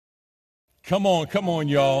Come on,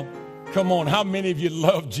 y'all. Come on. How many of you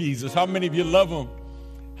love Jesus? How many of you love him?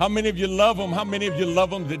 How many of you love him? How many of you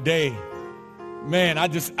love him today? Man,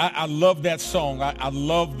 I love that song. I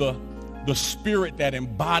love the spirit that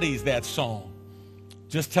embodies that song.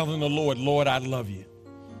 Just telling the Lord, Lord, I love you.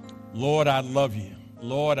 Lord, I love you.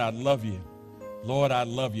 Lord, I love you. Lord, I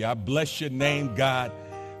love you. I bless your name, God.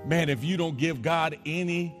 Man, if you don't give God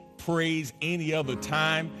any praise any other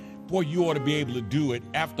time, boy, you ought to be able to do it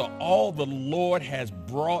after all the Lord has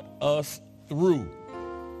brought us through.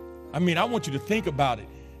 I mean, I want you to think about it.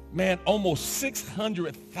 Man, almost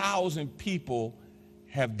 600,000 people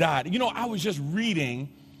have died. You know, I was just reading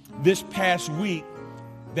this past week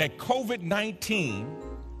that COVID-19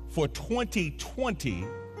 for 2020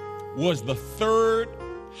 was the third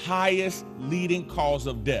highest leading cause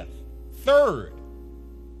of death. Third.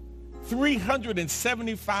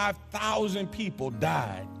 375,000 people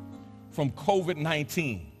died from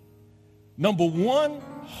COVID-19. Number one,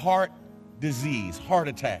 heart disease, heart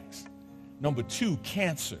attacks. Number two,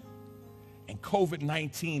 cancer. And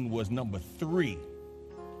COVID-19 was number three.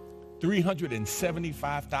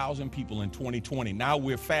 375,000 people in 2020. Now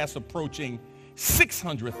we're fast approaching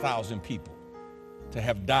 600,000 people to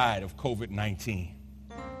have died of COVID-19.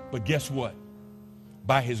 But guess what?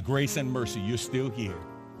 By his grace and mercy, you're still here.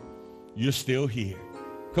 You're still here.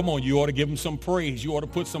 Come on, you ought to give him some praise. You ought to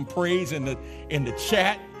put some praise in the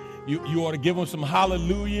chat. You ought to give him some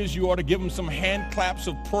hallelujahs. You ought to give him some hand claps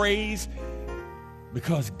of praise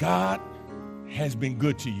because God has been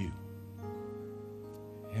good to you.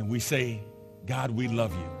 And we say, God, we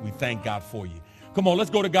love you. We thank God for you. Come on, let's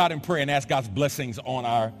go to God in prayer and ask God's blessings on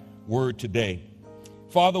our word today.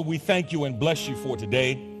 Father, we thank you and bless you for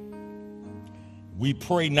today. We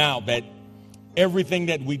pray now that everything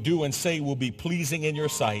that we do and say will be pleasing in your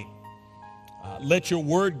sight. Let your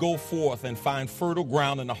word go forth and find fertile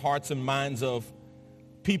ground in the hearts and minds of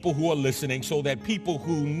people who are listening so that people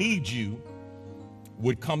who need you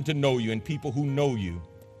would come to know you and people who know you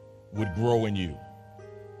would grow in you.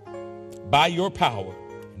 By your power,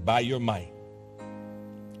 by your might,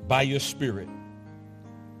 by your spirit,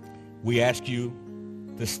 we ask you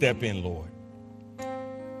to step in, Lord.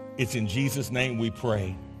 It's in Jesus' name we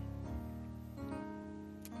pray.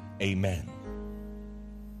 Amen.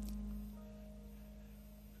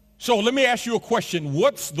 So let me ask you a question.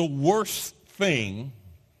 What's the worst thing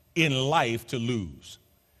in life to lose?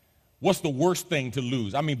 What's the worst thing to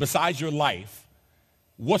lose? I mean, besides your life,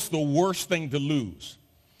 what's the worst thing to lose?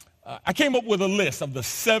 I came up with a list of the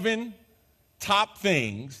 7 top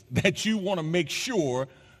things that you want to make sure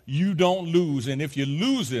you don't lose. And if you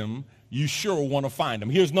lose them, you sure want to find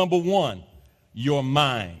them. Here's number 1, your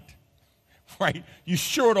mind. Right? You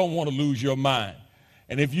sure don't want to lose your mind.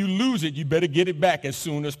 And if you lose it, you better get it back as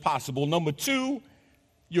soon as possible. Number 2,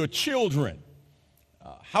 your children.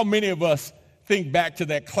 How many of us think back to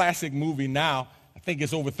that classic movie now? I think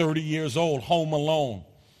it's over 30 years old, Home Alone,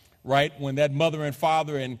 right? When that mother and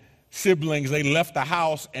father and siblings, they left the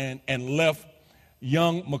house and left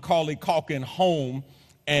young Macaulay Culkin home.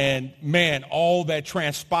 And man, all that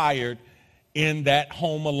transpired in that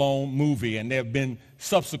Home Alone movie. And there have been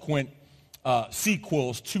subsequent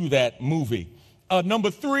sequels to that movie. Number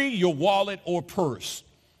 3, your wallet or purse.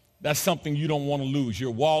 That's something you don't want to lose, your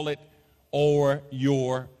wallet or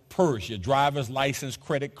your purse, your driver's license,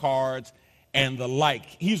 credit cards, and the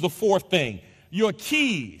like. Here's the 4th thing, your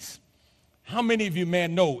keys. How many of you,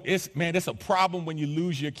 know it's a problem when you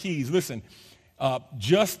lose your keys? Listen,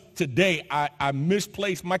 just today I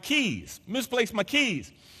misplaced my keys.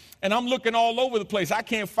 And I'm looking all over the place. I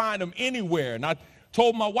can't find them anywhere. And I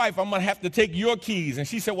told my wife, I'm going to have to take your keys. And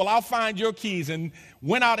she said, well, I'll find your keys. And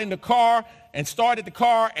went out in the car and started the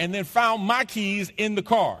car and then found my keys in the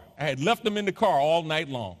car. I had left them in the car all night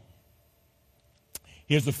long.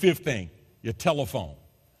 Here's the 5th thing, your telephone.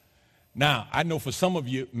 Now, I know for some of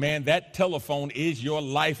you, that telephone is your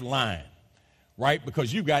lifeline, right?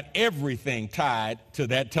 Because you got everything tied to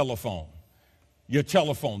that telephone. Your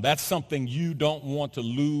telephone, that's something you don't want to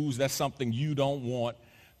lose. That's something you don't want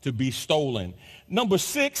to be stolen. Number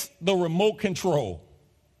 6, the remote control.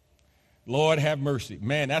 Lord have mercy.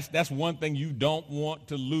 That's one thing you don't want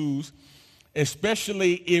to lose,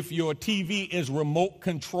 especially if your TV is remote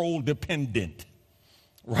control dependent,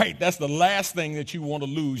 right? That's the last thing that you want to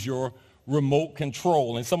lose, your remote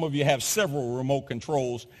control. And some of you have several remote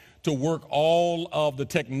controls to work all of the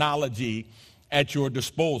technology at your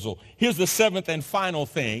disposal. Here's the 7th and final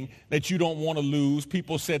thing that you don't want to lose.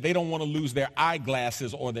 People said they don't want to lose their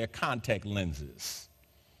eyeglasses or their contact lenses.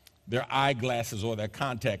 Their eyeglasses or their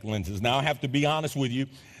contact lenses. Now, I have to be honest with you.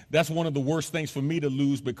 That's one of the worst things for me to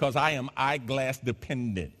lose because I am eyeglass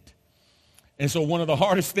dependent. And so one of the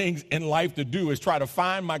hardest things in life to do is try to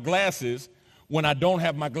find my glasses when I don't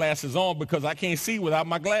have my glasses on because I can't see without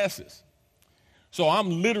my glasses. So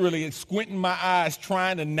I'm literally squinting my eyes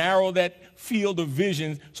trying to narrow that field of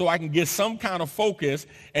vision so I can get some kind of focus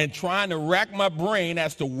and trying to rack my brain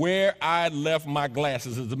as to where I left my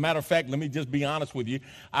glasses. As a matter of fact, let me just be honest with you.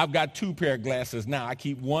 I've got 2 pair of glasses now. I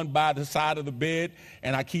keep one by the side of the bed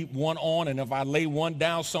and I keep one on. And if I lay one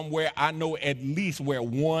down somewhere, I know at least where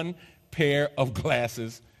 1 pair of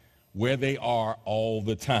glasses, where they are all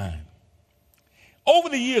the time. Over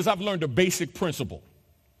the years, I've learned a basic principle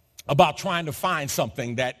about trying to find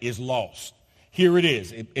something that is lost. Here it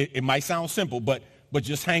is. It might sound simple, but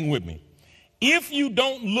just hang with me. If you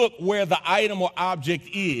don't look where the item or object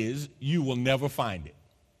is, you will never find it.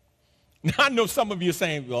 Now, I know some of you are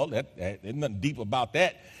saying, well, there's nothing deep about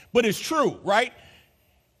that, but it's true, right?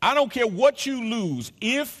 I don't care what you lose.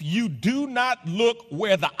 If you do not look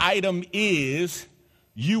where the item is,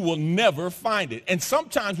 you will never find it. And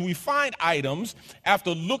sometimes we find items after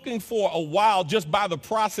looking for a while just by the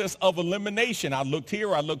process of elimination. I looked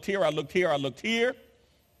here, I looked here, I looked here, I looked here.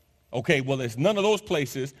 Okay, well, there's none of those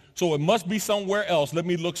places, so it must be somewhere else. Let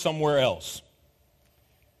me look somewhere else.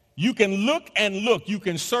 You can look and look. You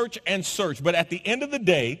can search and search. But at the end of the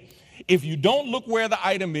day, if you don't look where the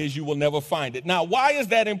item is, you will never find it. Now, why is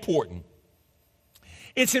that important?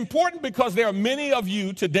 It's important because there are many of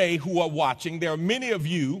you today who are watching. There are many of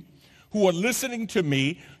you who are listening to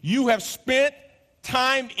me. You have spent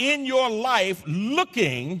time in your life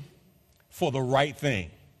looking for the right thing.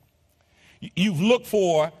 You've looked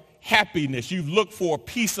for happiness. You've looked for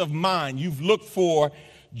peace of mind. You've looked for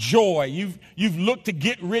joy. You've looked to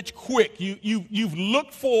get rich quick. You've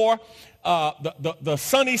looked for the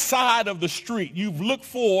sunny side of the street. You've looked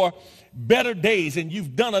for better days, and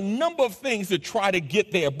you've done a number of things to try to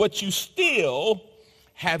get there, but you still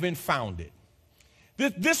haven't found it.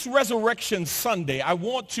 This Resurrection Sunday, I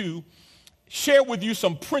want to share with you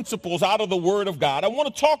some principles out of the Word of God. I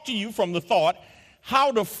want to talk to you from the thought,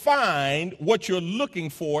 how to find what you're looking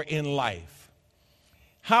for in life.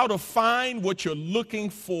 How to find what you're looking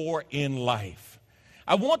for in life.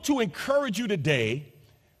 I want to encourage you today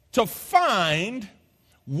to find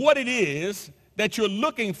what it is that you're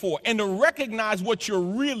looking for and to recognize what you're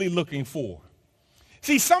really looking for.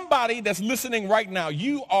 See, somebody that's listening right now,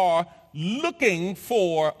 you are looking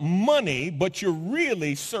for money, but you're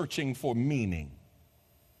really searching for meaning.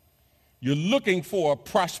 You're looking for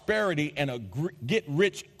prosperity and a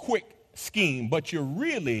get-rich-quick scheme, but you're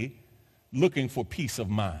really looking for peace of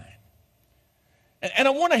mind. And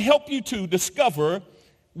I want to help you to discover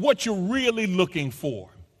what you're really looking for.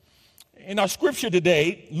 In our scripture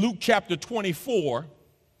today, Luke chapter 24,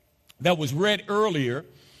 that was read earlier,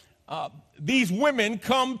 these women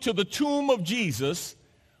come to the tomb of Jesus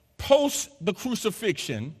post the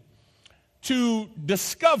crucifixion to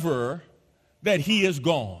discover that he is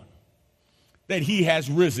gone, that he has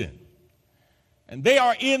risen. And they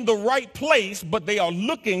are in the right place, but they are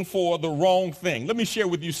looking for the wrong thing. Let me share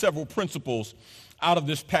with you several principles out of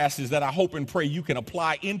this passage that I hope and pray you can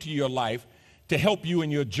apply into your life to help you in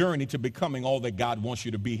your journey to becoming all that God wants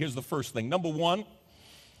you to be. Here's the first thing. Number one,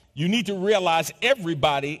 you need to realize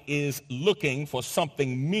everybody is looking for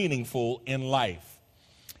something meaningful in life.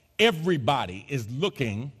 Everybody is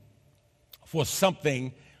looking for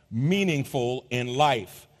something meaningful in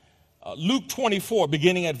life. Luke 24,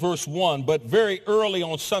 beginning at verse 1, but very early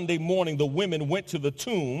on Sunday morning, the women went to the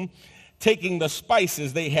tomb, taking the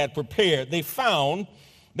spices they had prepared. They found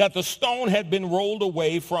that the stone had been rolled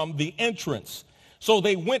away from the entrance. So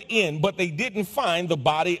they went in, but they didn't find the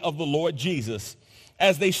body of the Lord Jesus.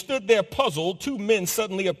 As they stood there puzzled, 2 men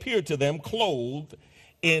suddenly appeared to them, clothed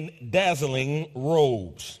in dazzling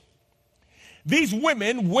robes. These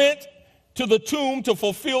women went to the tomb to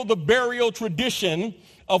fulfill the burial tradition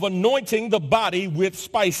of anointing the body with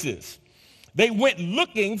spices. They went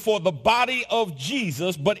looking for the body of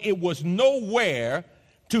Jesus, but it was nowhere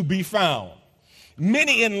to be found.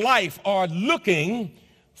 Many in life are looking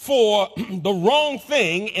for the wrong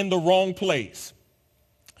thing in the wrong place.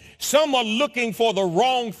 Some are looking for the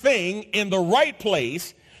wrong thing in the right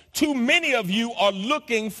place. Too many of you are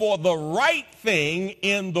looking for the right thing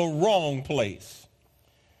in the wrong place.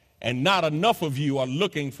 And not enough of you are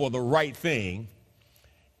looking for the right thing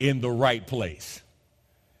in the right place.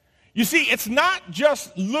 You see, it's not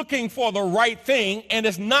just looking for the right thing, and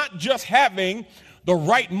it's not just having the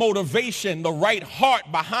right motivation, the right heart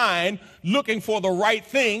behind looking for the right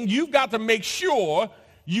thing. You've got to make sure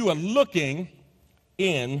you are looking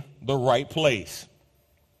in the right place.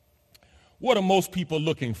 What are most people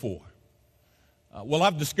looking for? Well,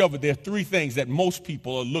 I've discovered there are three things that most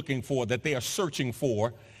people are looking for, that they are searching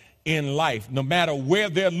for in life. No matter where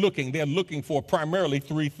they're looking for primarily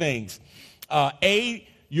three things. A,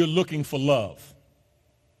 you're looking for love.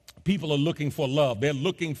 People are looking for love. They're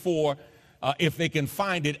looking for, if they can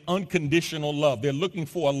find it, unconditional love. They're looking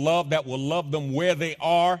for a love that will love them where they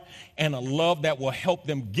are and a love that will help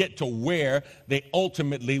them get to where they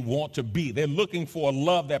ultimately want to be. They're looking for a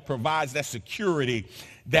love that provides that security,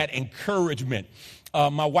 that encouragement.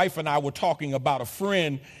 My wife and I were talking about a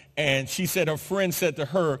friend, and she said her friend said to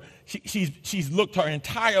her, she's looked her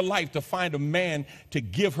entire life to find a man to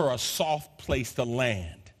give her a soft place to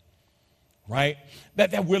land. Right?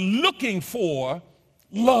 That we're looking for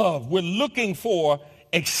love. We're looking for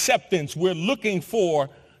acceptance. We're looking for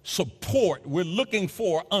support. We're looking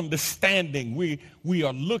for understanding. We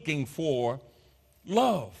are looking for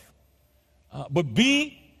love. But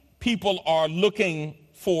B, people are looking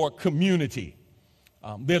for community.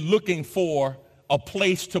 They're looking for a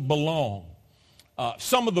place to belong.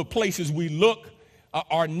 Some of the places we look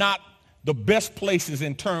are not the best places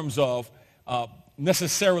in terms of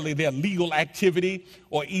necessarily their legal activity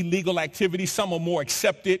or illegal activity. Some are more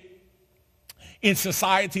accepted in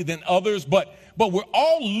society than others, but we're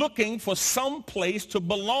all looking for some place to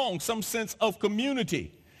belong, some sense of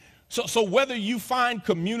community. So whether you find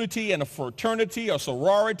community in a fraternity or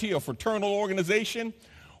sorority or fraternal organization,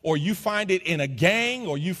 or you find it in a gang,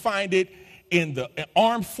 or you find it in the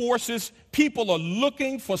armed forces, people are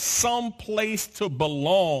looking for some place to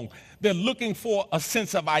belong. They're looking for a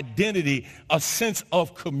sense of identity, a sense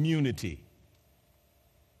of community.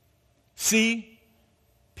 C,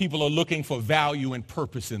 people are looking for value and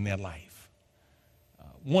purpose in their life.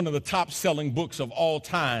 One of the top-selling books of all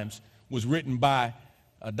times was written by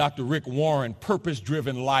Dr. Rick Warren,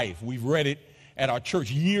 Purpose-Driven Life. We've read it at our church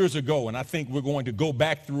years ago, and I think we're going to go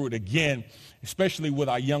back through it again, especially with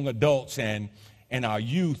our young adults and our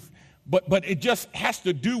youth. But it just has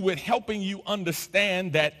to do with helping you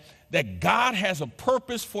understand that God has a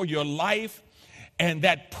purpose for your life, and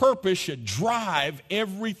that purpose should drive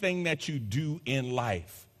everything that you do in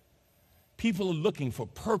life. People are looking for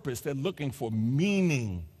purpose. They're looking for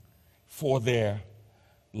meaning for their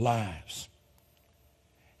lives.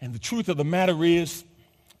 And the truth of the matter is,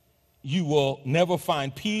 you will never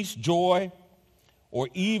find peace, joy, or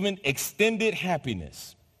even extended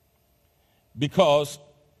happiness, because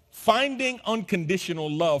finding unconditional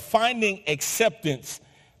love, finding acceptance,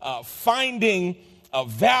 finding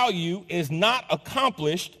value is not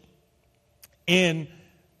accomplished in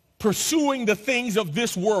pursuing the things of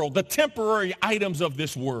this world, the temporary items of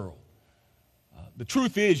this world. The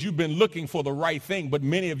truth is, you've been looking for the right thing, but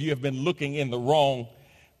many of you have been looking in the wrong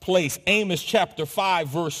place. Amos chapter 5,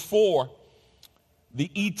 verse 4, the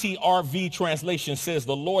ETRV translation says,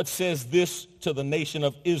 "The Lord says this to the nation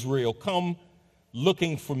of Israel, come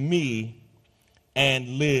looking for me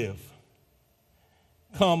and live."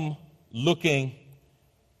 Come looking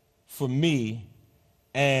for me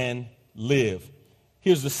and live.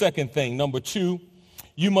 Here's the second thing. Number 2,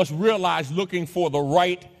 you must realize looking for the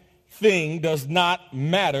right thing does not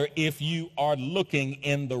matter if you are looking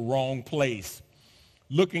in the wrong place.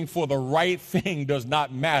 Looking for the right thing does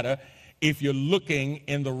not matter if you're looking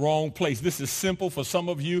in the wrong place. This is simple for some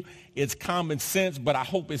of you. It's common sense, but I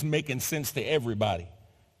hope it's making sense to everybody.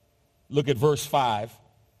 Look at verse 5,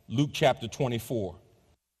 Luke chapter 24.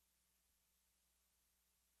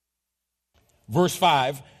 Verse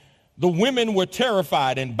 5, the women were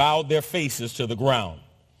terrified and bowed their faces to the ground.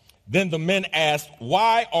 Then the men asked,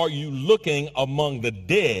 "Why are you looking among the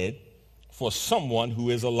dead for someone who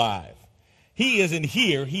is alive? He isn't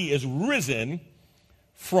here. He is risen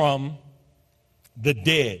from the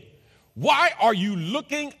dead." Why are you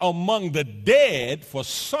looking among the dead for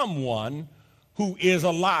someone who is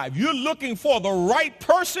alive? You're looking for the right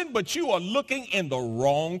person, but you are looking in the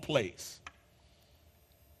wrong place.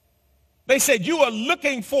 They said you are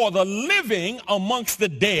looking for the living amongst the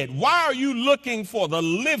dead. Why are you looking for the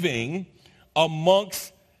living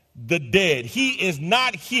amongst the dead? He is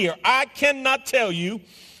not here. I cannot tell you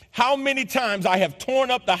how many times I have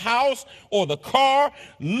torn up the house or the car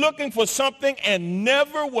looking for something and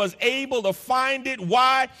never was able to find it.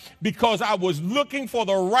 Why? Because I was looking for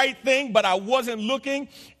the right thing, but I wasn't looking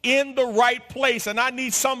in the right place. And I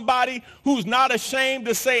need somebody who's not ashamed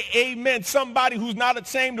to say amen. Somebody who's not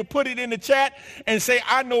ashamed to put it in the chat and say,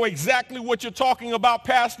 "I know exactly what you're talking about,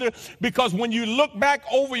 Pastor." Because when you look back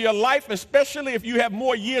over your life, especially if you have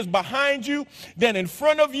more years behind you than in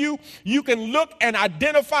front of you, you can look and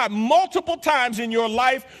identify multiple times in your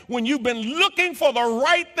life when you've been looking for the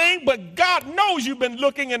right thing, but God knows you've been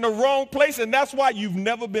looking in the wrong place, and that's why you've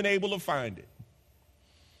never been able to find it.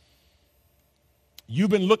 You've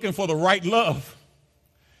been looking for the right love,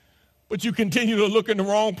 but you continue to look in the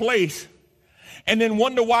wrong place and then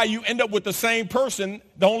wonder why you end up with the same person.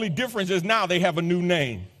 The only difference is now they have a new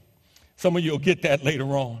name. Some of you will get that later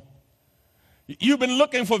on. You've been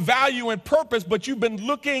looking for value and purpose, but you've been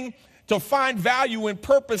looking to find value and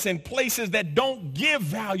purpose in places that don't give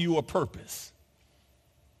value or purpose.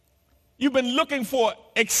 You've been looking for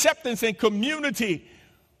acceptance and community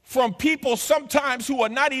from people sometimes who are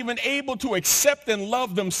not even able to accept and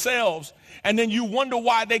love themselves. And then you wonder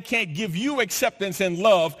why they can't give you acceptance and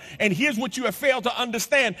love. And here's what you have failed to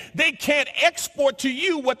understand. They can't export to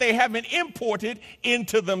you what they haven't imported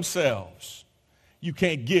into themselves. You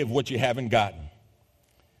can't give what you haven't gotten.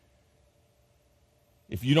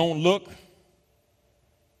 If you don't look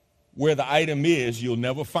where the item is, you'll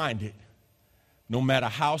never find it, no matter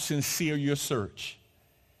how sincere your search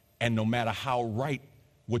and no matter how right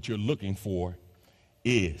what you're looking for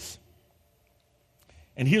is.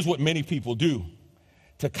 And here's what many people do.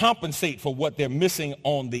 To compensate for what they're missing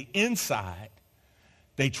on the inside,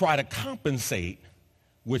 they try to compensate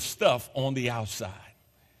with stuff on the outside.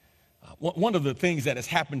 One of the things that has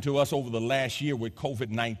happened to us over the last year with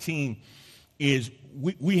COVID-19 is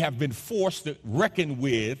we have been forced to reckon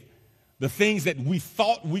with the things that we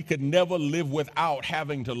thought we could never live without,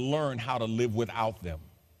 having to learn how to live without them.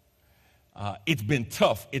 It's been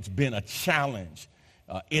tough. It's been a challenge.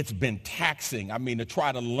 It's been taxing. To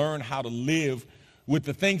try to learn how to live with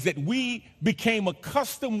the things that we became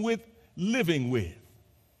accustomed with living with.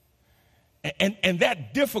 And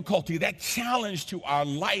that difficulty, that challenge to our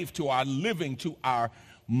life, to our living, to our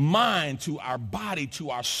mind, to our body, to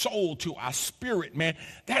our soul, to our spirit, man,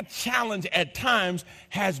 that challenge at times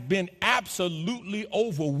has been absolutely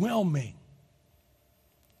overwhelming.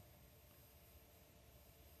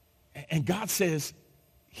 And God says,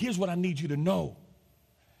 here's what I need you to know.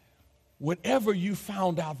 Whatever you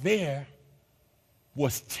found out there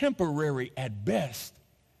was temporary at best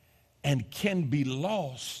and can be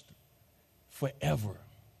lost forever.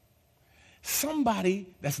 Somebody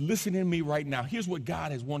that's listening to me right now, here's what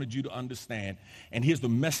God has wanted you to understand, and here's the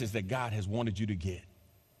message that God has wanted you to get.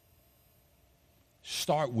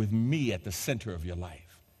 Start with me at the center of your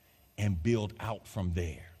life and build out from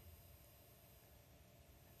there.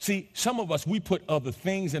 See, some of us, we put other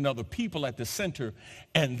things and other people at the center,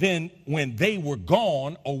 and then when they were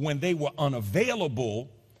gone or when they were unavailable,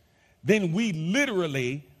 then we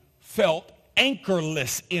literally felt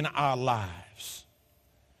anchorless in our lives.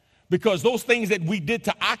 Because those things that we did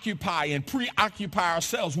to occupy and preoccupy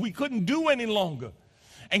ourselves, we couldn't do any longer.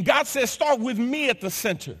 And God says, start with me at the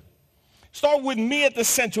center. Start with me at the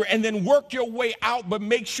center and then work your way out, but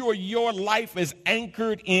make sure your life is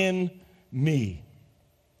anchored in me.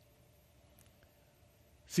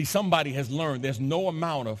 See, somebody has learned there's no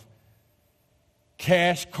amount of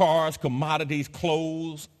cash, cars, commodities,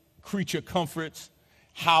 clothes, creature comforts,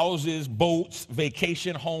 houses, boats,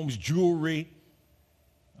 vacation homes, jewelry.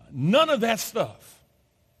 None of that stuff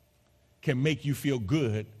can make you feel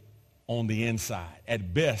good on the inside.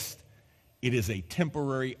 At best, it is a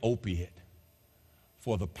temporary opiate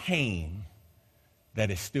for the pain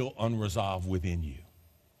that is still unresolved within you.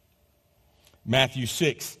 Matthew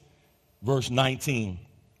 6, verse 19.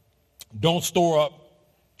 Don't store up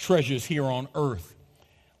treasures here on earth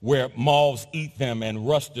where moths eat them and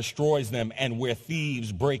rust destroys them and where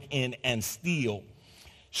thieves break in and steal.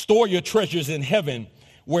 Store your treasures in heaven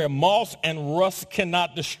where moths and rust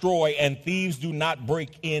cannot destroy and thieves do not break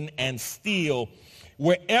in and steal.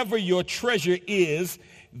 Wherever your treasure is,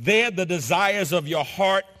 there the desires of your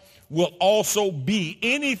heart will also be.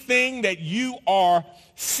 Anything that you are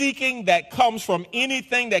seeking that comes from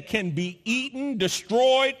anything that can be eaten,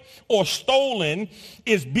 destroyed, or stolen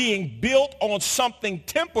is being built on something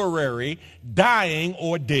temporary, dying,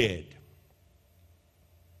 or dead.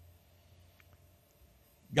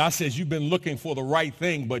 God says you've been looking for the right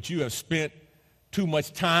thing, but you have spent too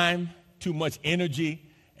much time, too much energy,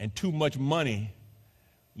 and too much money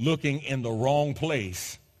looking in the wrong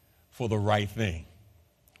place for the right thing.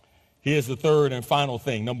 Here's the third and final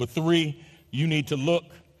thing. Number 3, you need to look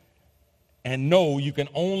and know you can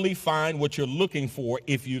only find what you're looking for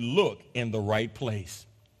if you look in the right place.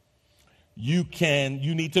 You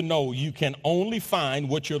need to know you can only find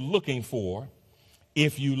what you're looking for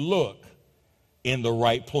if you look in the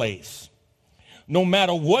right place. No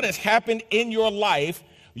matter what has happened in your life,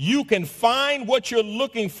 you can find what you're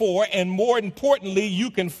looking for, and more importantly, you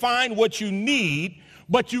can find what you need,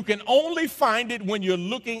 but you can only find it when you're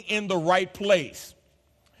looking in the right place.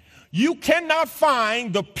 You cannot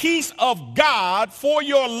find the peace of God for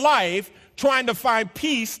your life trying to find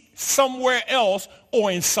peace somewhere else or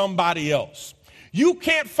in somebody else. You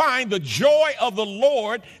can't find the joy of the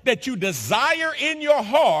Lord that you desire in your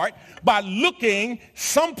heart by looking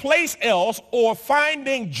someplace else or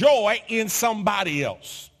finding joy in somebody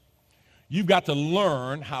else. You've got to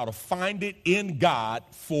learn how to find it in God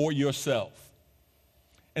for yourself.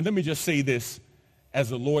 And let me just say this as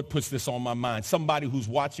the Lord puts this on my mind. Somebody who's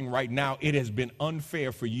watching right now, it has been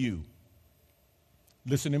unfair for you,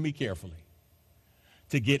 listen to me carefully,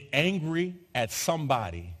 to get angry at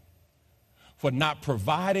somebody for not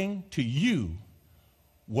providing to you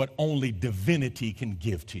what only divinity can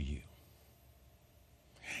give to you.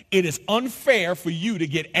 It is unfair for you to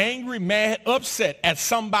get angry, mad, upset at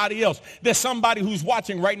somebody else. There's somebody who's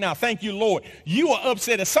watching right now. Thank you, Lord. You are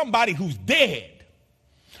upset at somebody who's dead.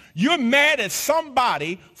 You're mad at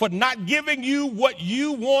somebody for not giving you what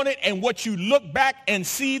you wanted and what you look back and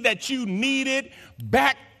see that you needed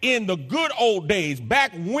back in the good old days,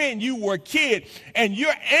 back when you were a kid, and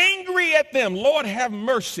you're angry at them. Lord, have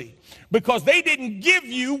mercy, because they didn't give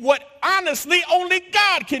you what honestly only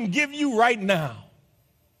God can give you right now.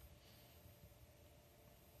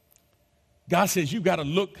 God says you got to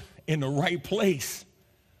look in the right place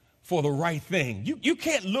for the right thing. You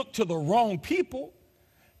can't look to the wrong people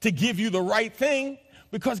to give you the right thing,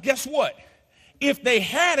 because guess what? If they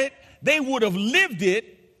had it, they would have lived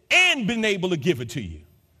it and been able to give it to you.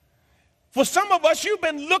 For some of us, you've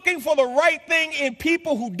been looking for the right thing in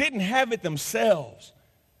people who didn't have it themselves.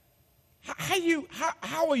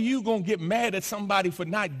 How are you going to get mad at somebody for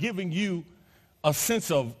not giving you a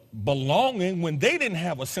sense of belonging when they didn't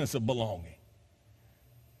have a sense of belonging?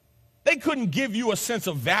 They couldn't give you a sense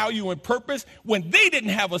of value and purpose when they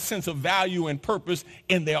didn't have a sense of value and purpose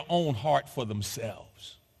in their own heart for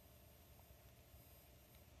themselves.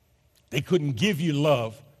 They couldn't give you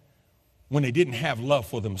love when they didn't have love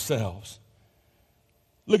for themselves.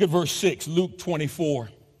 Look at verse 6, Luke 24.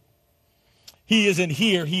 He isn't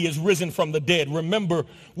here. He is risen from the dead. Remember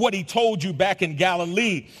what he told you back in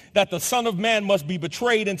Galilee, that the Son of Man must be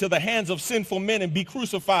betrayed into the hands of sinful men and be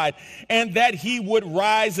crucified, and that he would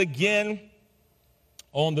rise again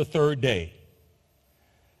on the third day.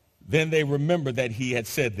 Then they remembered that he had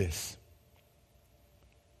said this.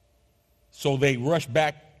 So they rushed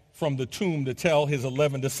back from the tomb to tell his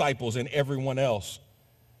 11 disciples and everyone else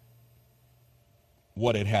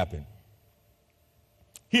what had happened.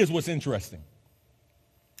 Here's what's interesting.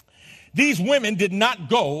 These women did not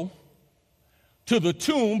go to the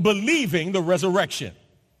tomb believing the resurrection.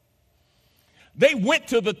 They went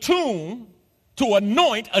to the tomb to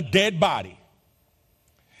anoint a dead body.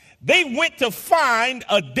 They went to find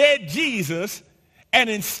a dead Jesus, and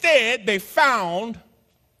instead they found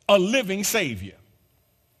a living Savior.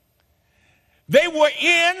 They were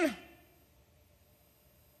in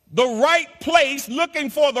the right place looking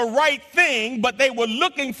for the right thing, but they were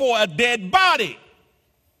looking for a dead body.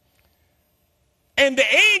 And the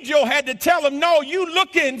angel had to tell them, no, you're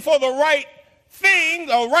looking for the right thing,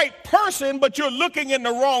 the right person, but you're looking in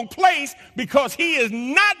the wrong place, because he is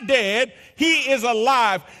not dead, he is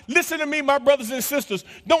alive. Listen to me, my brothers and sisters.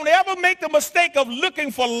 Don't ever make the mistake of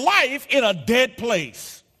looking for life in a dead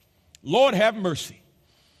place. Lord have mercy.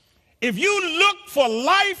 If you look for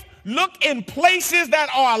life, look in places that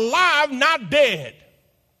are alive, not dead.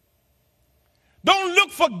 Don't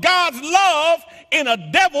look for God's love in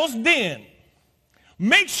a devil's den.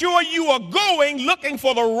 Make sure you are going looking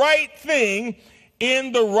for the right thing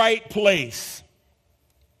in the right place.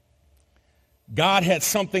 God had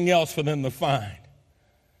something else for them to find.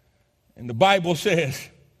 And the Bible says,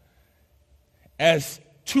 as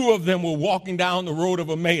two of them were walking down the road of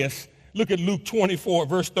Emmaus, look at Luke 24,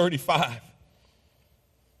 verse 35.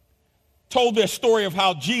 Told their story of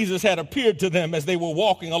how Jesus had appeared to them as they were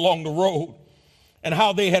walking along the road, and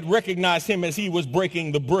how they had recognized him as he was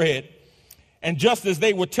breaking the bread. And just as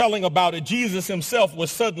they were telling about it, Jesus himself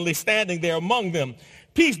was suddenly standing there among them.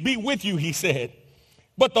 Peace be with you, he said.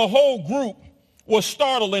 But the whole group was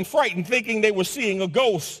startled and frightened, thinking they were seeing a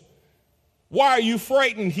ghost. Why are you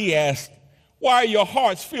frightened, he asked. Why are your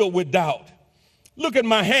hearts filled with doubt? Look at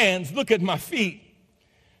my hands, look at my feet.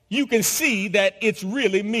 You can see that it's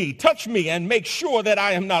really me. Touch me and make sure that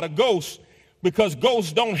I am not a ghost, because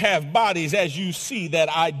ghosts don't have bodies as you see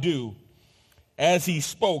that I do. As he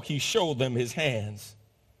spoke, he showed them his hands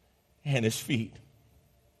and his feet.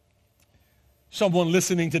 Someone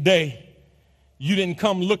listening today, you didn't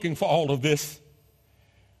come looking for all of this,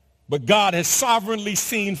 but God has sovereignly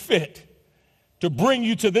seen fit to bring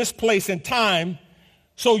you to this place in time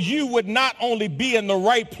so you would not only be in the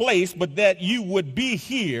right place, but that you would be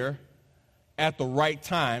here at the right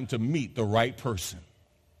time to meet the right person.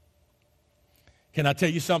 Can I tell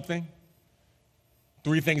you something?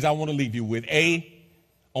 Three things I want to leave you with. A,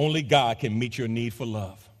 only God can meet your need for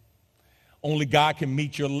love. Only God can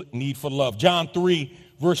meet your need for love. John 3,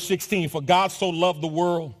 verse 16, for God so loved the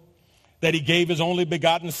world that he gave his only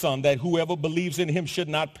begotten Son, that whoever believes in him should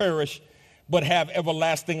not perish, but have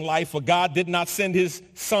everlasting life. For God did not send his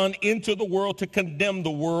Son into the world to condemn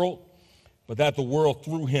the world, but that the world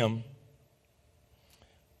through him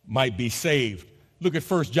might be saved. Look at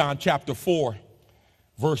 1 John chapter 4,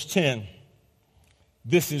 verse 10.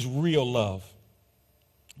 This is real love.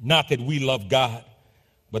 Not that we love God,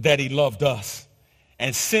 but that he loved us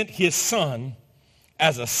and sent his Son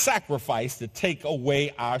as a sacrifice to take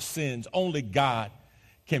away our sins. Only God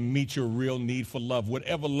can meet your real need for love.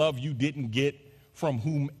 Whatever love you didn't get from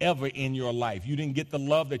whomever in your life. You didn't get the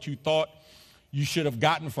love that you thought you should have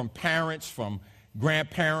gotten from parents, from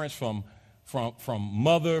grandparents, from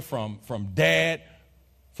mother, from dad,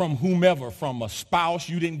 from whomever, from a spouse.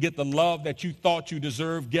 You didn't get the love that you thought you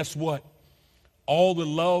deserved. Guess what? All the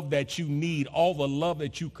love that you need, all the love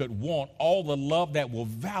that you could want, all the love that will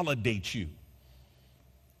validate you,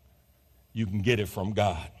 you can get it from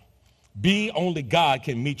God. B, only God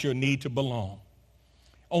can meet your need to belong.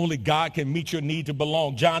 Only God can meet your need to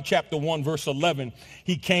belong. John chapter 1, verse 11,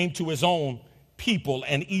 he came to his own people,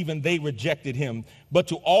 and even they rejected him. But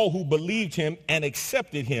to all who believed him and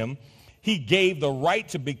accepted him, he gave the right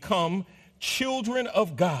to become children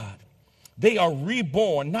of God. They are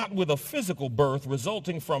reborn, not with a physical birth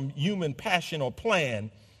resulting from human passion or plan,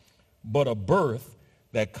 but a birth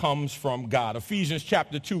that comes from God. Ephesians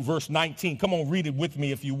chapter 2, verse 19. Come on, read it with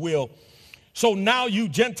me if you will. So now you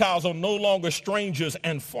Gentiles are no longer strangers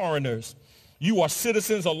and foreigners. You are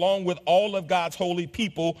citizens along with all of God's holy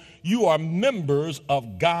people. You are members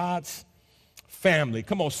of God's family.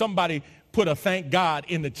 Come on, somebody put a thank God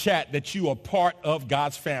in the chat that you are part of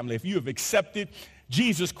God's family. If you have accepted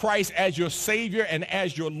Jesus Christ as your Savior and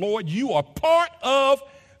as your Lord, you are part of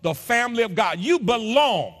the family of God. You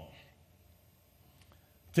belong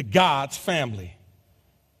to God's family.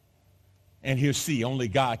 And here, see, only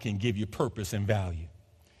God can give you purpose and value.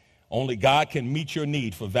 Only God can meet your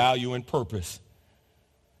need for value and purpose.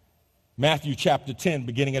 Matthew chapter 10,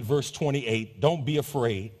 beginning at verse 28, don't be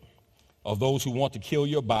afraid of those who want to kill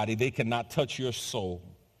your body. They cannot touch your soul.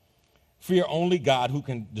 Fear only God, who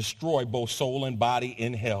can destroy both soul and body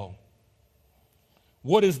in hell.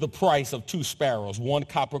 What is the price of 2 sparrows, 1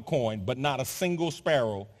 copper coin? But not a single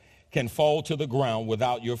sparrow can fall to the ground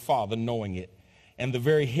without your Father knowing it. And the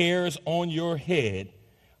very hairs on your head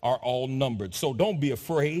are all numbered. So don't be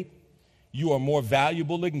afraid. You are more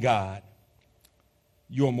valuable than God.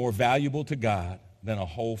 You are more valuable to God than a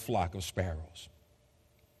whole flock of sparrows.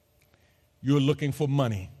 You're looking for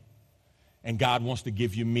money, and God wants to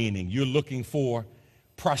give you meaning. You're looking for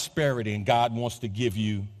prosperity, and God wants to give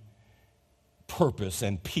you purpose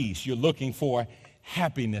and peace. You're looking for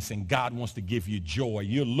happiness, and God wants to give you joy.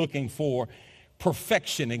 You're looking for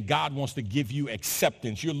perfection, and God wants to give you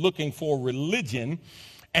acceptance. You're looking for religion,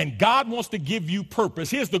 and God wants to give you purpose.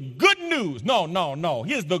 Here's the good news. No.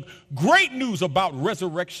 Here's the great news about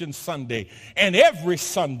Resurrection Sunday. And every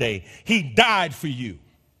Sunday, he died for you.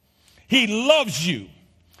 He loves you.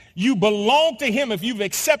 You belong to him. If you've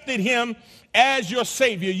accepted him as your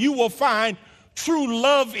Savior, you will find true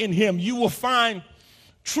love in him. You will find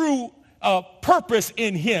true purpose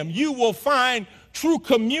in him. You will find true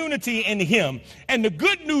community in him. And the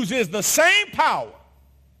good news is the same power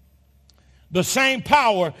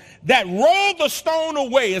that rolled the stone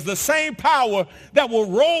away is the same power that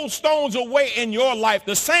will roll stones away in your life.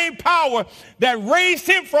 The same power that raised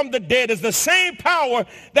him from the dead is the same power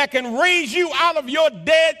that can raise you out of your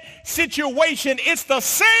dead situation. It's the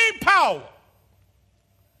same power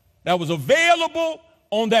that was available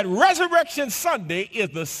on that Resurrection Sunday is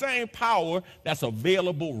the same power that's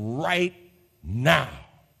available right now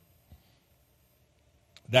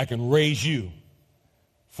that can raise you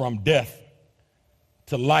from death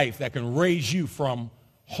to life, that can raise you from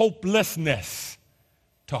hopelessness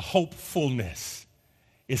to hopefulness.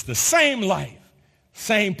 It's the same life,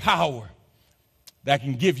 same power that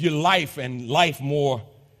can give you life and life more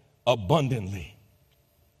abundantly.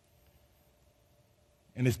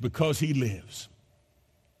 And it's because he lives.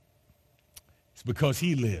 It's because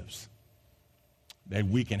he lives that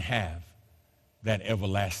we can have that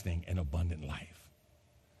everlasting and abundant life.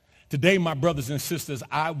 Today, my brothers and sisters,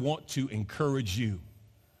 I want to encourage you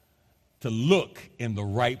to look in the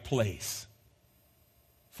right place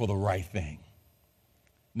for the right thing.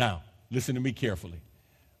 Now, listen to me carefully.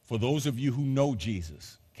 For those of you who know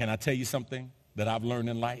Jesus, can I tell you something that I've learned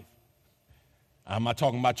in life? I'm not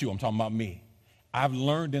talking about you, I'm talking about me. I've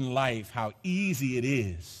learned in life how easy it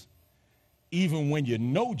is even when you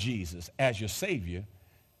know Jesus as your Savior,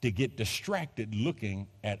 to get distracted looking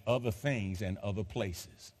at other things and other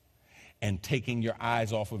places and taking your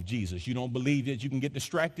eyes off of Jesus. You don't believe that you can get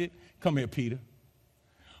distracted? Come here, Peter.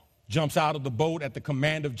 Jumps out of the boat at the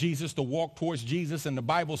command of Jesus to walk towards Jesus, and the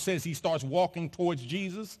Bible says he starts walking towards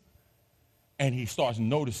Jesus, and he starts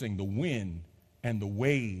noticing the wind and the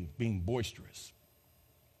wave being boisterous.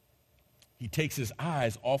 He takes his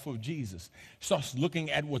eyes off of Jesus, starts looking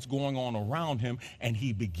at what's going on around him, and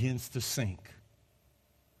he begins to sink.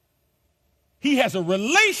 He has a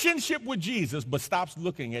relationship with Jesus, but stops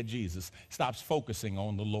looking at Jesus, stops focusing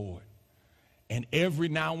on the Lord. And every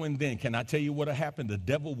now and then, can I tell you what'll happen? The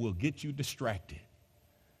devil will get you distracted.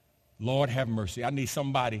 Lord have mercy. I need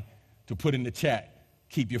somebody to put in the chat,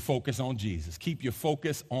 keep your focus on Jesus. Keep your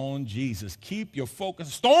focus on Jesus. Keep your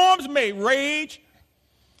focus. Storms may rage,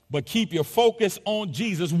 but keep your focus on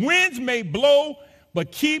Jesus. Winds may blow,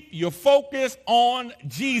 but keep your focus on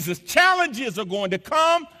Jesus. Challenges are going to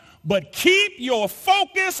come, but keep your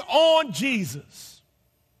focus on Jesus.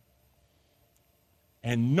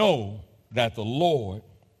 And know that the Lord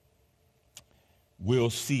will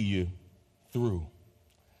see you through.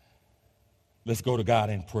 Let's go to God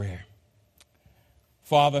in prayer.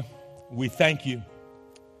 Father, we thank you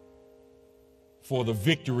for the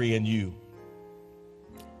victory in you.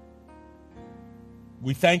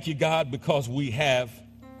 We thank you, God, because we have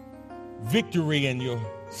victory in your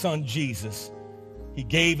Son Jesus. He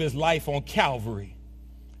gave his life on Calvary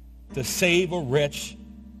to save a wretch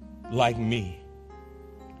like me.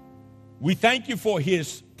 We thank you for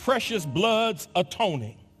his precious blood's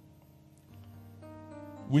atoning.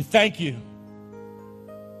 We thank you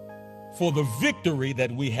for the victory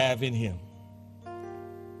that we have in him.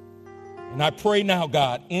 And I pray now,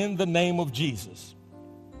 God, in the name of Jesus,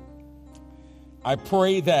 I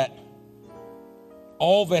pray that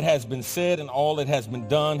all that has been said and all that has been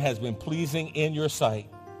done has been pleasing in your sight.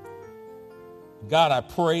 God, I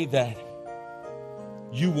pray that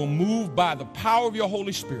you will move by the power of your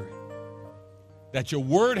Holy Spirit, that your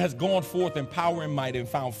word has gone forth in power and might and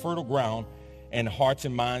found fertile ground in the hearts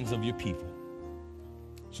and minds of your people,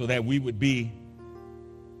 so that we would be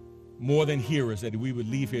more than hearers, that we would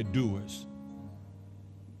leave here doers.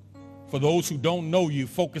 For those who don't know you,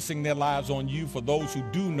 focusing their lives on you. For those who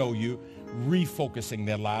do know you, refocusing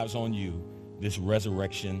their lives on you this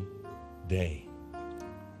resurrection day.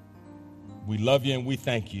 We love you and we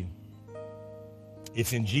thank you.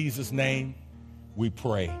 It's in Jesus' name we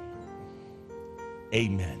pray.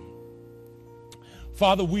 Amen.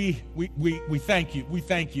 Father, we thank you. We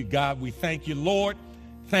thank you, God. We thank you, Lord.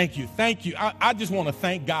 Thank you. Thank you. I just want to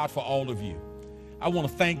thank God for all of you. I want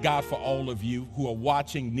to thank God for all of you who are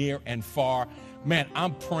watching near and far. Man,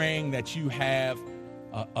 I'm praying that you have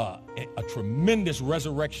a tremendous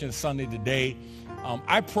Resurrection Sunday today.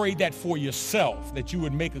 I pray that for yourself, that you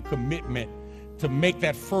would make a commitment to make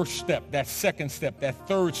that first step, that second step, that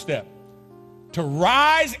third step, to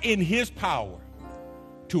rise in his power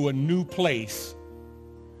to a new place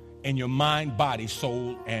in your mind, body,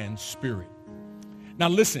 soul, and spirit. Now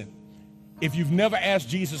listen, if you've never asked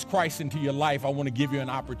Jesus Christ into your life, I want to give you an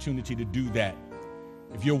opportunity to do that.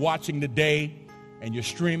 If you're watching today and you're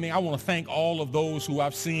streaming, I want to thank all of those who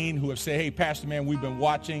I've seen who have said, hey, Pastor Man, we've been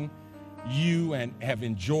watching you and have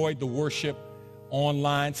enjoyed the worship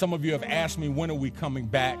online. Some of you have asked me, when are we coming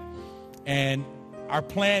back? And our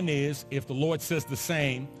plan is, if the Lord says the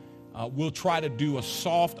same, we'll try to do a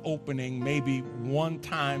soft opening maybe one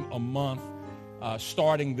time a month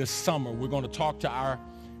starting this summer. We're going to talk to our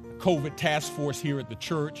COVID task force here at the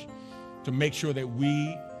church to make sure that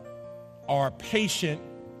we are patient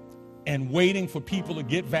and waiting for people to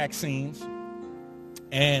get vaccines.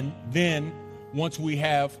 And then once we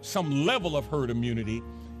have some level of herd immunity,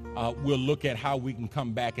 we'll look at how we can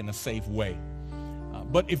come back in a safe way.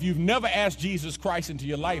 But if you've never asked Jesus Christ into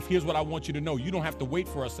your life, here's what I want you to know. You don't have to wait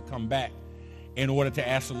for us to come back in order to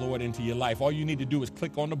ask the Lord into your life. All you need to do is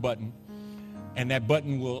click on the button, and that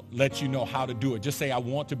button will let you know how to do it. Just say, I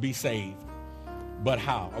want to be saved. But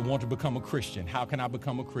how? I want to become a Christian. How can I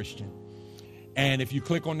become a Christian? And if you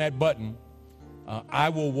click on that button, I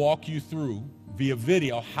will walk you through via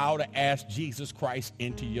video how to ask Jesus Christ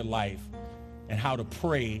into your life and how to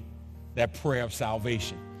pray that prayer of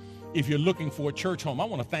salvation. If you're looking for a church home, I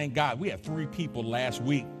want to thank God. We had 3 people last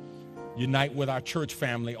week unite with our church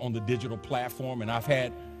family on the digital platform, and I've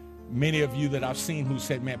had many of you that I've seen who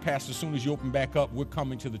said, man, Pastor, as soon as you open back up, we're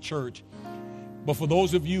coming to the church. But for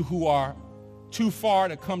those of you who are too far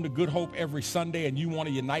to come to Good Hope every Sunday and you want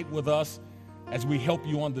to unite with us as we help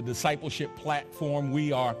you on the discipleship platform,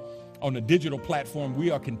 we are on the digital platform. We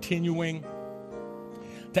are continuing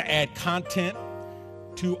to add content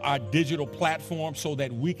to our digital platform so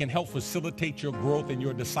that we can help facilitate your growth and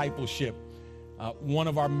your discipleship. One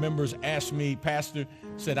of our members asked me, Pastor,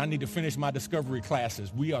 said, I need to finish my discovery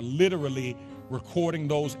classes. We are literally recording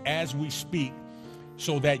those as we speak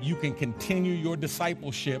so that you can continue your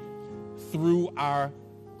discipleship through our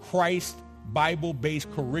Christ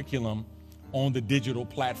Bible-based curriculum on the digital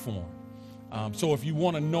platform. So if you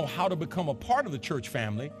want to know how to become a part of the church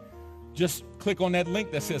family, just click on that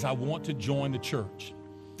link that says, I want to join the church.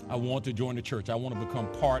 I want to join the church. I want to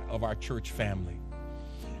become part of our church family.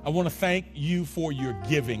 I want to thank you for your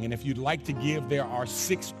giving. And if you'd like to give, there are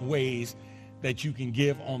 6 ways that you can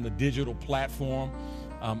give on the digital platform.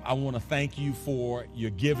 I want to thank you for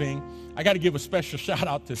your giving. I got to give a special shout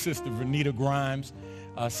out to Sister Vernita Grimes.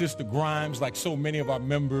 Sister Grimes, like so many of our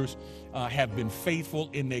members, have been faithful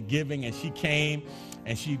in their giving, and she came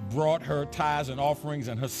and she brought her tithes and offerings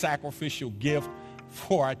and her sacrificial gift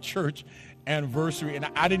for our church anniversary. And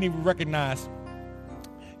I didn't even recognize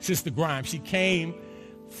Sister Grimes. She came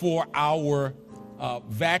for our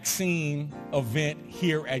vaccine event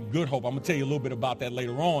here at Good Hope. I'm going to tell you a little bit about that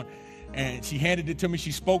later on. And she handed it to me.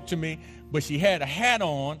 She spoke to me, but she had a hat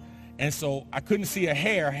on, and so I couldn't see her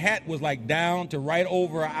hair. Her hat was like down to right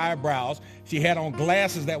over her eyebrows. She had on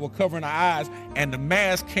glasses that were covering her eyes, and the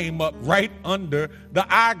mask came up right under the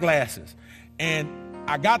eyeglasses. And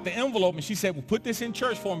I got the envelope, and she said, well, put this in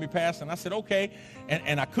church for me, Pastor. And I said, okay.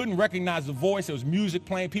 And I couldn't recognize the voice. There was music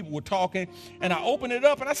playing. People were talking. And I opened it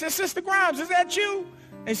up, and I said, Sister Grimes, is that you?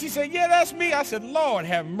 And she said, yeah, that's me. I said, Lord,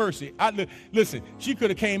 have mercy. Listen, she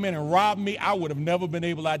could have came in and robbed me. I would have never been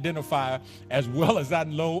able to identify her as well as I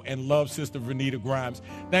know and love Sister Vernita Grimes.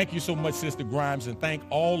 Thank you so much, Sister Grimes, and thank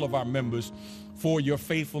all of our members for your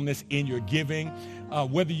faithfulness in your giving.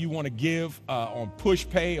 Whether you want to give on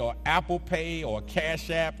PushPay or Apple Pay or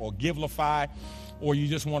Cash App or Givelify, or you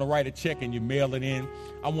just want to write a check and you mail it in,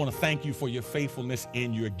 I want to thank you for your faithfulness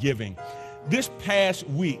in your giving. This past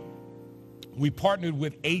week, we partnered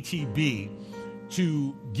with ETRV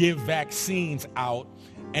to give vaccines out.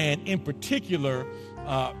 And in particular,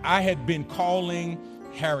 I had been calling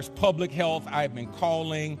Harris Public Health. I had been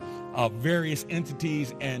calling various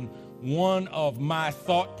entities. And one of my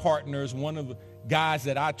thought partners, one of the guys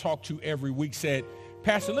that I talk to every week said,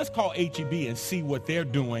 Pastor, let's call ETRV and see what they're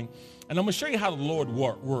doing. And I'm going to show you how the Lord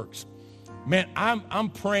works. Man, I'm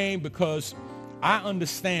praying because I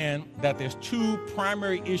understand that there's 2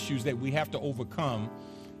 primary issues that we have to overcome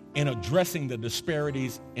in addressing the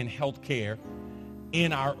disparities in healthcare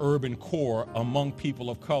in our urban core among people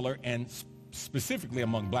of color and specifically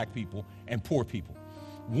among black people and poor people.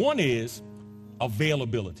 One is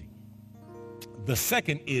availability. The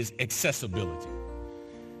second is accessibility.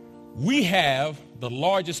 We have the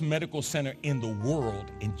largest medical center in the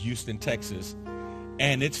world in Houston, Texas,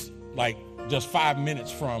 and it's like just 5 minutes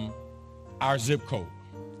from our zip code.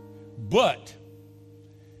 But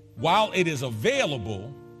while it is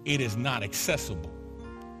available, it is not accessible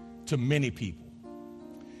to many people.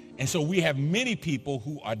 And so we have many people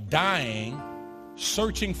who are dying,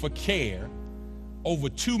 searching for care. Over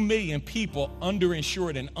 2 million people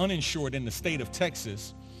underinsured and uninsured in the state of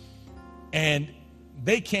Texas, and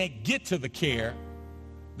they can't get to the care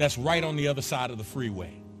that's right on the other side of the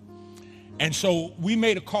freeway. And so we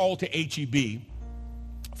made a call to HEB.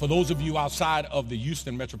 For those of you outside of the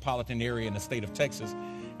Houston metropolitan area in the state of Texas,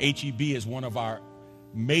 HEB is one of our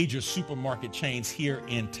major supermarket chains here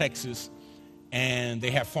in Texas, and they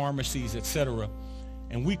have pharmacies, etc.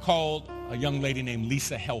 And we called a young lady named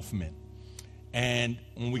Lisa Helfman. And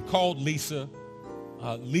when we called Lisa,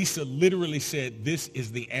 Lisa literally said, this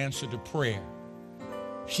is the answer to prayer.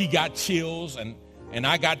 She got chills, and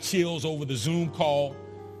I got chills over the Zoom call.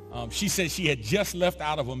 She said she had just left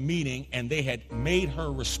out of a meeting, and they had made her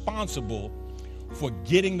responsible for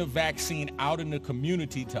getting the vaccine out in the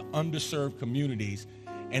community to underserved communities,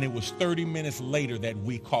 and it was 30 minutes later that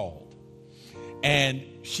we called. And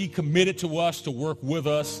she committed to us to work with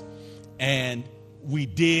us, and we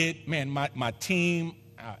did. Man, my team,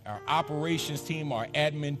 our operations team, our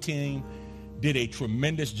admin team did a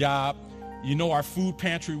tremendous job. You know, our food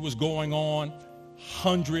pantry was going on.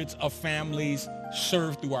 Hundreds of families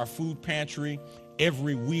served through our food pantry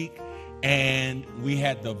every week, and we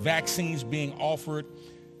had the vaccines being offered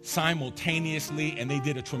simultaneously, and they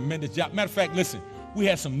did a tremendous job. Matter of fact, listen, we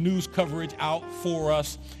had some news coverage out for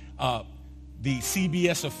us. The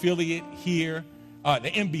CBS affiliate here,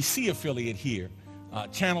 the NBC affiliate here,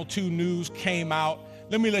 Channel 2 News came out.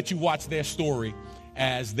 Let me let you watch their story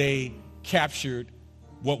as they captured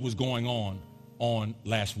what was going on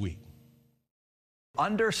last week.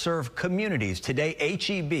 Underserved communities. Today,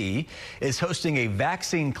 HEB is hosting a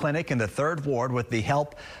vaccine clinic in the 3rd Ward with the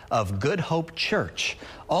help of Good Hope Church.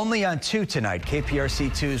 Only on 2 tonight,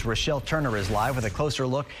 KPRC2's Rochelle Turner is live with a closer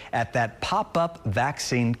look at that pop-up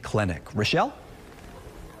vaccine clinic. Rochelle?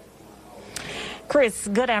 Chris,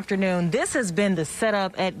 good afternoon. This has been the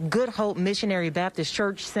setup at Good Hope Missionary Baptist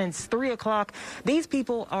Church since 3 o'clock. These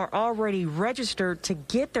people are already registered to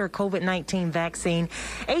get their COVID-19 vaccine.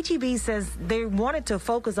 HEB says they wanted to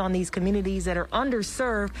focus on these communities that are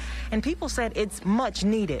underserved, and people said it's much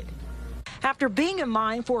needed. After being in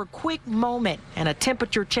line for a quick moment and a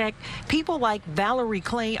temperature check, people like Valerie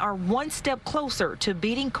Clay are one step closer to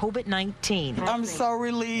beating COVID-19. I'm so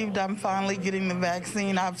relieved I'm finally getting the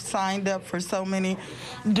vaccine. I've signed up for so many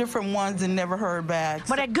different ones and never heard back.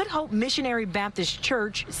 But at Good Hope Missionary Baptist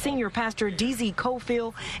Church, Senior Pastor D.Z.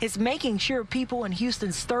 Cofield is making sure people in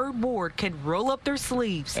Houston's 3rd Ward can roll up their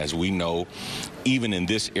sleeves. As we know, even in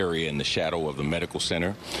this area in the shadow of the medical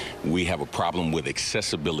center, we have a problem with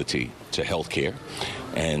accessibility to health care.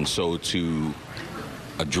 And so to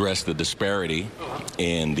address the disparity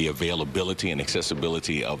in the availability and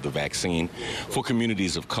accessibility of the vaccine for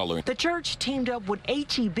communities of color. The church teamed up with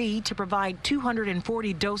HEB to provide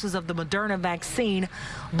 240 doses of the Moderna vaccine.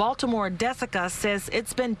 Baltimore Desica says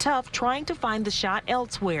it's been tough trying to find the shot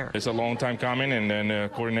elsewhere. It's a long time coming, and then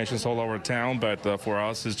coordination's all over town, but for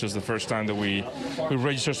us it's just the first time that we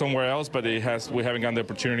register somewhere else, but we haven't gotten the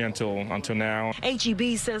opportunity until now.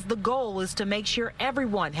 HEB says the goal is to make sure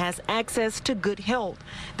everyone has access to good health.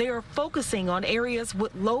 They are focusing on areas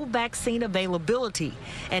with low vaccine availability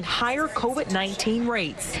and higher COVID-19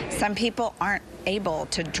 rates. Some people aren't able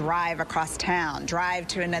to drive across town, drive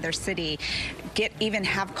to another city, even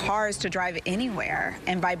have cars to drive anywhere.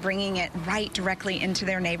 And by bringing it right directly into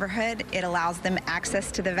their neighborhood, it allows them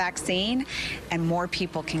access to the vaccine and more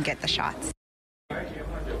people can get the shots.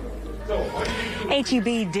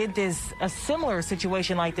 HEB did a similar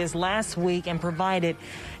situation like this last week and provided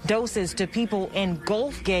doses to people in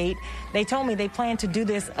Gulf Gate. They told me they plan to do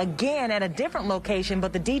this again at a different location,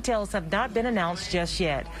 but the details have not been announced just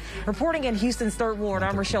yet. Reporting in Houston's 3rd Ward,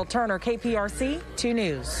 I'm Rochelle Turner, KPRC 2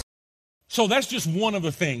 News. So that's just one of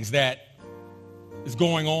the things that is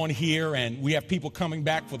going on here, and we have people coming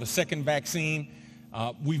back for the second vaccine.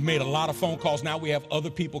 We've made a lot of phone calls. Now we have other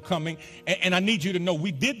people coming. And I need you to know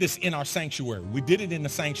we did this in our sanctuary. We did it in the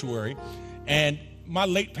sanctuary. And my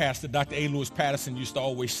late pastor, Dr. A. Lewis Patterson, used to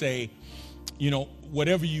always say, you know,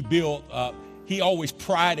 whatever you build, he always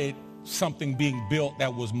prided something being built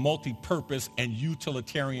that was multi-purpose and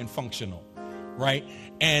utilitarian functional, right?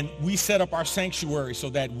 And we set up our sanctuary so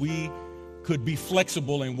that we could be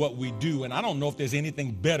flexible in what we do. And I don't know if there's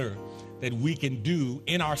anything better that we can do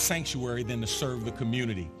in our sanctuary than to serve the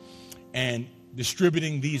community. And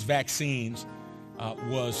distributing these vaccines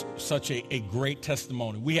was such a great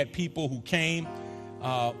testimony. We had people who came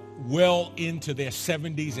well into their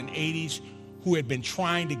 70s and 80s who had been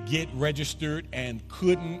trying to get registered and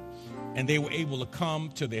couldn't, and they were able to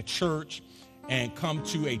come to their church and come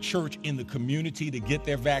to a church in the community to get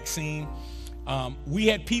their vaccine. We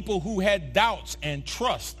had people who had doubts and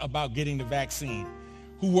trust about getting the vaccine,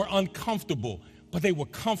 who were uncomfortable, but they were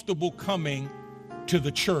comfortable coming to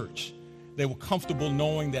the church. They were comfortable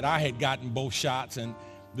knowing that I had gotten both shots, and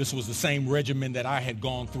this was the same regimen that I had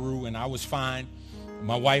gone through, and I was fine.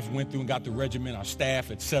 My wife went through and got the regimen, our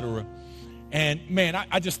staff, etc. And man,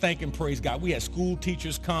 I just thank and praise God. We had school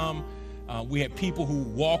teachers come. We had people who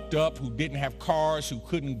walked up who didn't have cars, who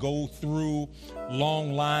couldn't go through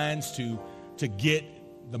long lines to get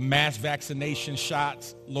the mass vaccination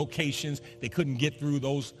shots locations. They couldn't get through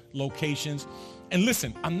those locations. And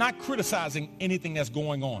listen, I'm not criticizing anything that's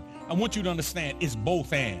going on. I want you to understand it's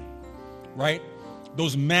both and, right?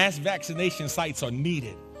 Those mass vaccination sites are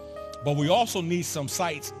needed, but we also need some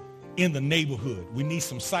sites in the neighborhood. We need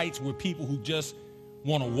some sites where people who just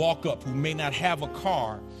want to walk up, who may not have a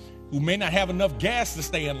car, who may not have enough gas to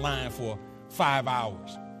stay in line for 5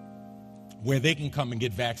 hours, where they can come and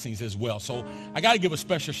get vaccines as well. So I got to give a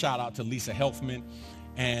special shout out to Lisa Helfman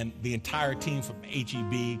and the entire team from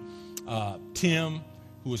HEB, Th.M,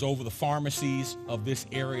 who is over the pharmacies of this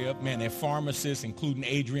area. Man, their pharmacists, including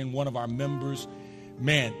Adrian, one of our members,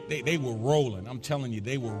 man, they were rolling. I'm telling you,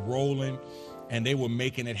 they were rolling and they were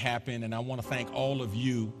making it happen. And I want to thank all of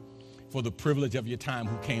you for the privilege of your time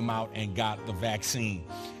who came out and got the vaccine.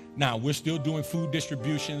 Now, we're still doing food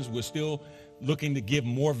distributions. We're still looking to give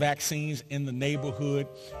more vaccines in the neighborhood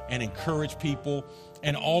and encourage people.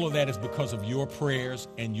 And all of that is because of your prayers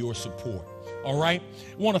and your support. All right?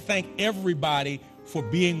 I want to thank everybody for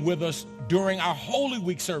being with us during our Holy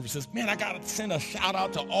Week services. Man, I got to send a shout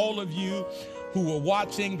out to all of you who are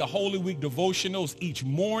watching the Holy Week devotionals each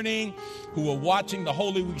morning, who are watching the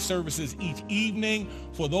Holy Week services each evening,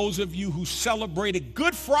 for those of you who celebrated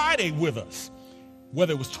Good Friday with us,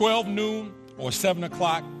 whether it was 12 noon or 7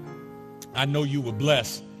 o'clock, I know you were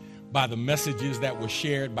blessed by the messages that were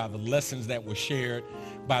shared, by the lessons that were shared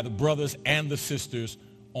by the brothers and the sisters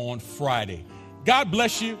on Friday. God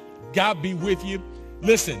bless you. God be with you.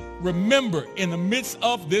 Listen, remember, in the midst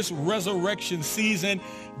of this resurrection season,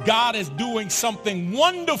 God is doing something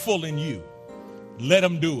wonderful in you. Let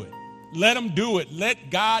him do it. Let him do it. Let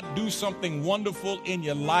God do something wonderful in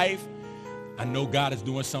your life. I know God is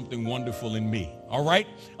doing something wonderful in me. All right?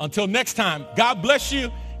 Until next time, God bless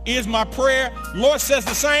you is my prayer. Lord says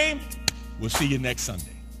the same. We'll see you next Sunday.